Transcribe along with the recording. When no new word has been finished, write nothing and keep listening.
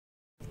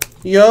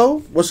Yo,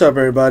 what's up,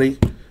 everybody?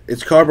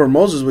 It's Cardboard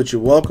Moses with you.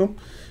 Welcome.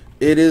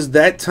 It is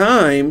that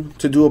time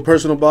to do a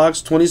personal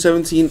box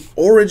 2017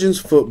 Origins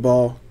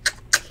Football.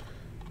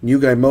 New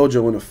guy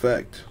mojo in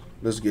effect.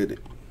 Let's get it.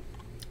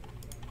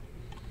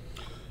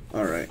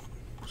 Alright.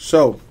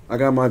 So, I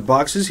got my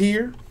boxes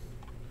here.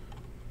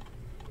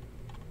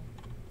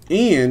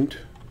 And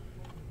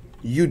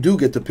you do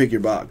get to pick your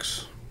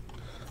box.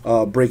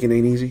 Breaking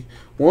ain't easy.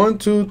 1,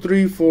 2,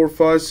 3, 4,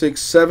 5, 6,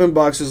 7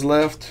 boxes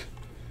left.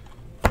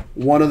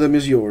 One of them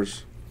is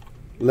yours.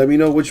 Let me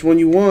know which one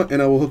you want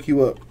and I will hook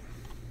you up.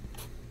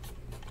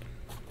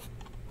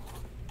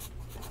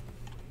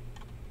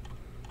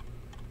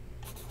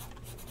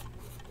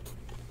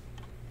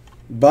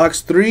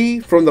 Box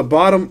 3 from the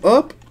bottom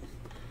up.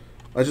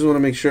 I just want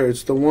to make sure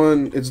it's the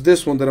one, it's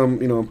this one that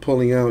I'm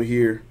pulling out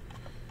here.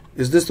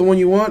 Is this the one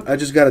you want? I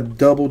just got to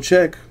double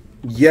check.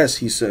 Yes,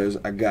 he says.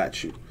 I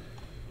got you.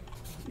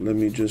 Let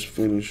me just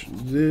finish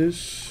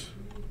this.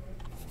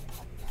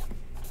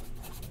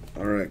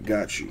 Alright,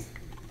 got you.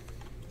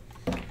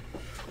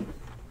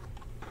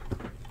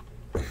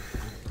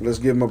 Let's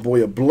give my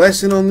boy a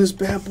blessing on this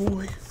bad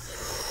boy.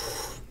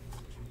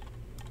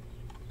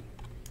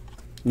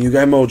 New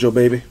guy mojo,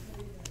 baby.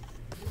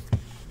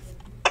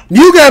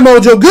 New guy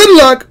mojo, good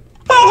luck!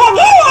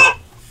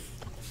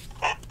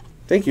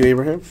 Thank you,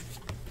 Abraham.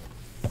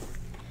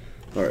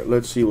 Alright,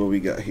 let's see what we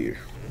got here.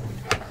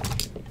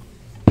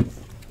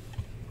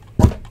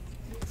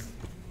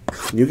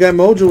 New guy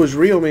mojo is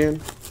real, man.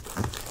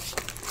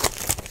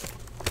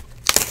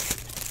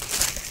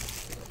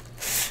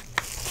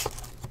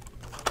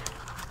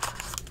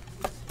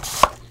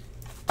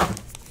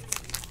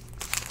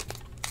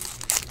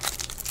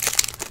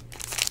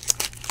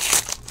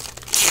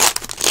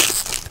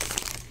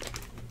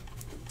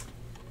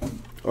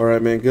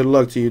 Alright, man. Good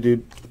luck to you,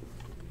 dude.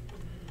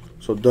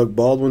 So, Doug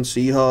Baldwin,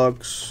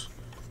 Seahawks.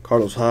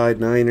 Carlos Hyde,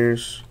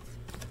 Niners.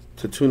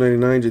 To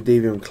 299,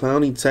 Jadeveon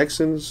Clowney,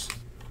 Texans.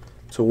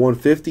 To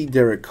 150,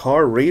 Derek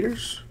Carr,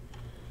 Raiders.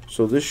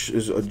 So, this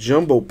is a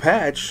jumbo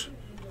patch.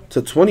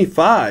 To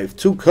 25,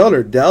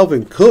 two-color,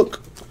 Dalvin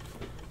Cook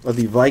of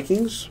the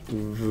Vikings.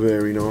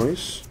 Very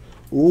nice.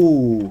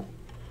 Ooh.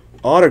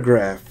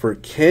 Autograph for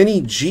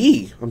Kenny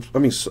G.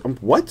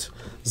 What?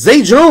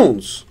 Zay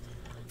Jones.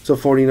 To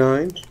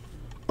 49.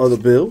 Of the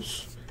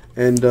Bills,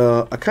 and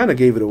I kind of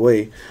gave it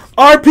away.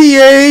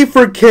 RPA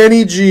for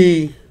Kenny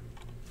G.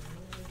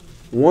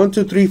 1,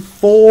 2, 3,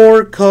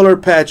 4 color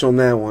patch on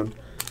that one.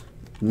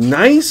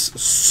 Nice,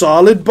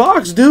 solid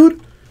box,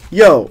 dude.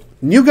 Yo,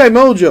 new guy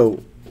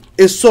mojo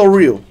is so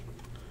real.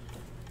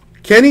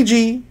 Kenny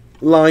G,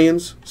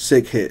 Lions,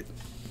 sick hit.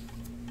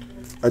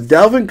 A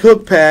Dalvin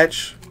Cook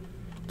patch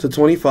to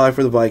 25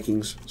 for the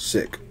Vikings,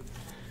 sick.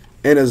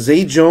 And a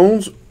Zay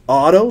Jones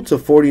auto to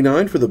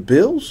 49 for the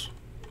Bills.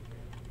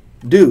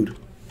 Dude,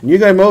 new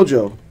guy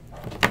mojo.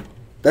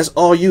 That's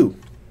all you.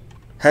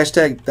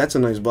 Hashtag, that's a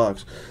nice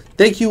box.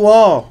 Thank you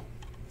all.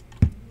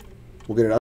 We'll get it out.